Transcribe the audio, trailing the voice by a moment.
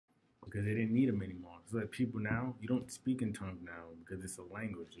because they didn't need them anymore. So that people now, you don't speak in tongues now because it's a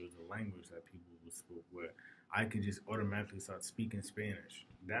language. It was a language that people spoke where I could just automatically start speaking Spanish.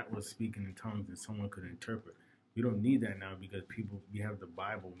 That was speaking in tongues and someone could interpret. We don't need that now because we have the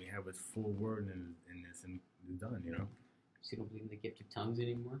Bible, we have its full word in this, and it's done, you know? So you don't believe in the gift of tongues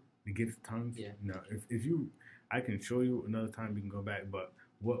anymore? The gift of tongues? Yeah. No. If you, I can show you another time, we can go back, but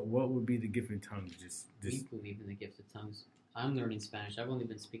what would be the gift of tongues? We believe in the gift of tongues. I'm learning Spanish. I've only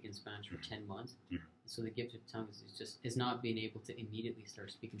been speaking Spanish for 10 months. Mm-hmm. So the gift of tongues is not being able to immediately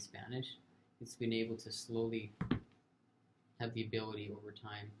start speaking Spanish. It's being able to slowly have the ability over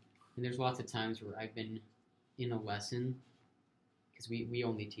time. And there's lots of times where I've been in a lesson, because we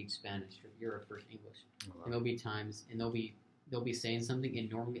only teach Spanish. You're a first English. Oh, wow. And there'll be times, and they'll be saying something, and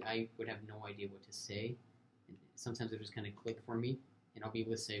normally I would have no idea what to say. And sometimes it'll just kind of click for me, and I'll be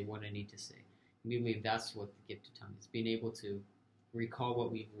able to say what I need to say. And we believe that's what the gift of tongue is, being able to recall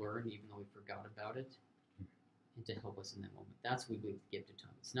what we've learned, even though we forgot about it, and to help us in that moment. That's what we believe the gift of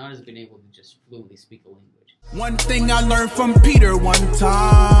tongue. It's not as being able to just fluently speak a language. One thing I learned from Peter one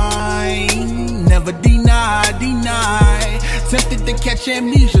time: never deny. Tempted to catch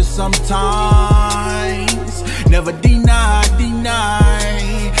amnesia sometimes. Never deny.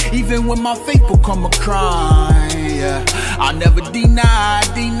 Even when my faith will come a crime, I never deny.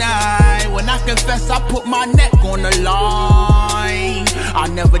 When I confess, I put my neck on the line. I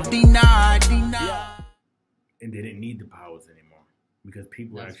never deny. And they didn't need the powers anymore because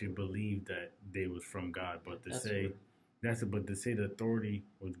people actually believed that they was from God. But to say the authority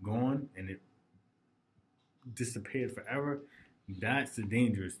was gone and it disappeared forever, that's the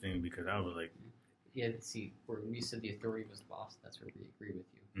dangerous thing, because I was like, yeah, see, where you said the authority was lost, that's where we agree with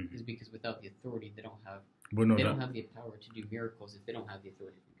you. Mm-hmm. Is because without the authority, they don't have the power to do miracles if they don't have the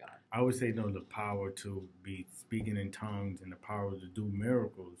authority from God. I would say no, the power to be speaking in tongues and the power to do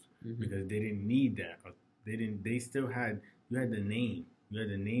miracles, because they didn't need that. They still had, you had the name. You had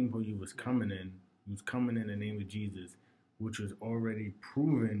the name who you was coming in. You was coming in the name of Jesus, which was already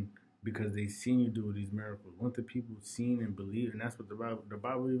proven because they seen you do these miracles. Once the people seen and believed, and that's what the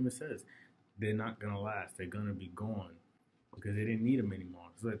Bible even says, they're not going to last. They're going to be gone because they didn't need them anymore.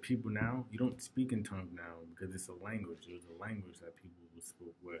 So that people now, you don't speak in tongues now because it's a language. It was a language that people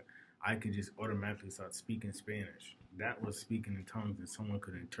spoke where I could just automatically start speaking Spanish. That was speaking in tongues and someone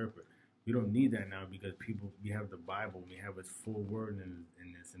could interpret. We don't need that now because we have the Bible, we have its full word in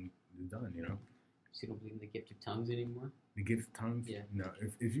this, and it's done, you know? So you don't believe in the gift of tongues anymore? The gift of tongues? Yeah. No.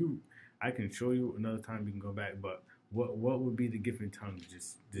 If you, I can show you another time, we can go back, but what would be the gift of tongues?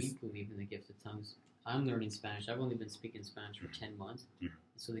 We believe in the gift of tongues. I'm learning Spanish. I've only been speaking Spanish for 10 months. Mm-hmm.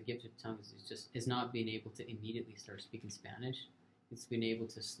 So the gift of tongues is not being able to immediately start speaking Spanish. It's being able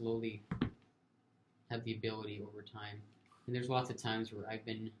to slowly have the ability over time. And there's lots of times where I've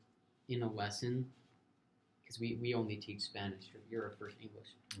been in a lesson, because we only teach Spanish. You're a first English.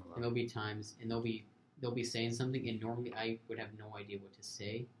 Oh, wow. And there'll be times, and they'll be saying something, and normally I would have no idea what to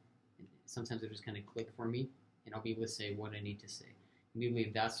say. And sometimes it'll just kind of click for me, and I'll be able to say what I need to say. And we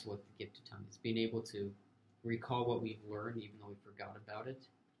believe that's what the gift of tongue is, being able to recall what we've learned, even though we forgot about it,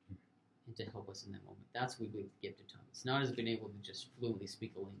 and to help us in that moment. That's what we believe the gift of tongue. It's not as being able to just fluently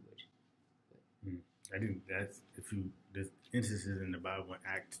speak a language. I think there's instances in the Bible, in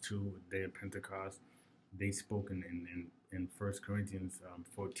Acts 2, the day of Pentecost, they spoke in 1 Corinthians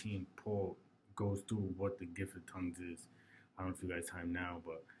 14, Paul goes through what the gift of tongues is. I don't know if you guys have time now,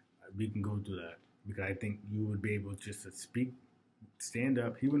 but we can go through that, because I think you would be able just to speak, stand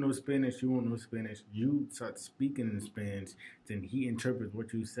up. He would know Spanish, you won't know Spanish. You start speaking in Spanish, then he interprets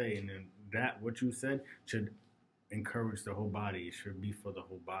what you say, and then what you said should encourage the whole body. It should be for the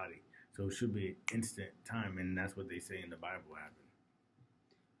whole body. So it should be an instant time, and that's what they say in the Bible happened.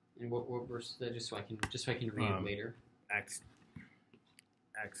 And what verse is that? Just so I can read it later. Acts,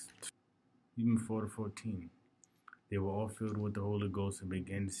 even 4-14. They were all filled with the Holy Ghost and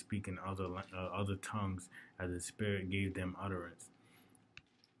began to speak in other tongues as the Spirit gave them utterance.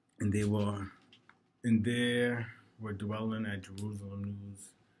 And they were dwelling at Jerusalem,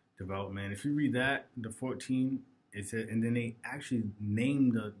 news, devout man. If you read that, the 14. It said, and then they actually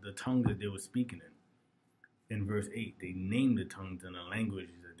named the tongue that they were speaking in verse 8. They named the tongues and the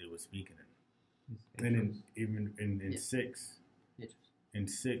languages that they were speaking in. And then even in 6,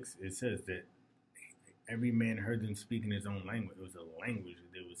 it says that every man heard them speaking his own language. It was a language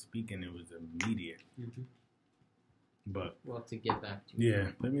that they were speaking. It was immediate. Mm-hmm. But we'll have to get back to you. Yeah,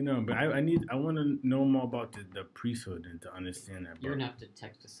 let me know. But I want to know more about the priesthood and to understand that. You're gonna have to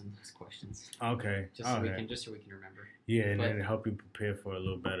text us some of those questions. Okay. Just so we can remember. Yeah, and then help you prepare for it a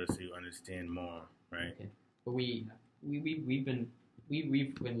little better so you understand more, right? Okay. But we've been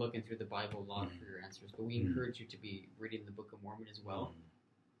we've been looking through the Bible a lot for your answers, but we Mhm. encourage you to be reading the Book of Mormon as well,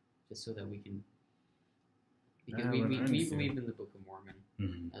 just so that we can, because Yeah, we well, I we understand. believe in the Book of Mormon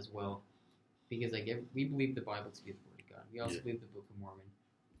Mhm. as well, because like we believe the Bible to be the Word of God. We also Yeah. believe the Book of Mormon,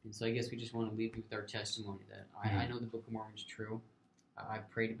 and so I guess we just want to leave you with our testimony that I Mhm. know the Book of Mormon is true. I've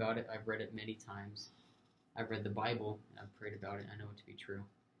prayed about it. I've read it many times. I've read the Bible and I've prayed about it. I know it to be true.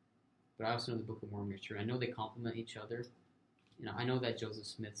 But I also know the Book of Mormon is true. I know they complement each other. You know, I know that Joseph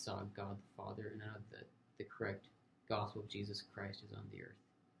Smith saw God the Father, and I know that the correct gospel of Jesus Christ is on the earth.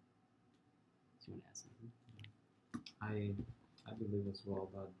 Do you want to add something? I believe as well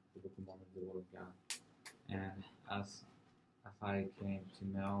that the Book of Mormon is the Word of God, and as I came to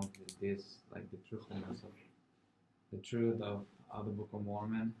know this, like the truthfulness of the truth of the Book of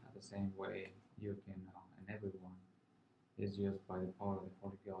Mormon, at the same way you can know, and everyone is just by the power of the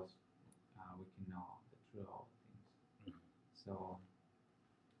Holy Ghost, we can know the truth of all things. So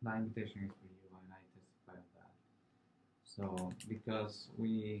my invitation is for you, and I testify of that. So because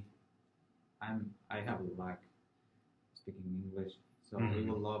I have a lack speaking English, so we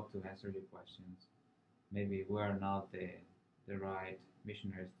would love to answer your questions. Maybe we are not the right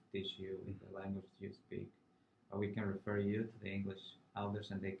missionaries to teach you in the language you speak, but we can refer you to the English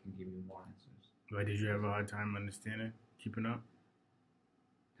elders, and they can give you more answers. Why did you have a hard time understanding, keeping up?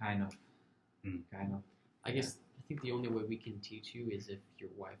 Kind of. I guess I think the only way we can teach you is if your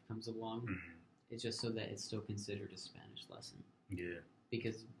wife comes along. Mhm. It's just so that it's still considered a Spanish lesson, Yeah.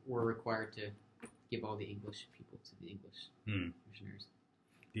 because we're required to give all the English people to the English missionaries.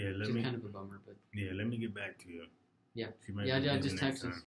 Yeah. Which is kind of a bummer, but let me get back to you. yeah. She might Yeah, be I busy just next texted. time.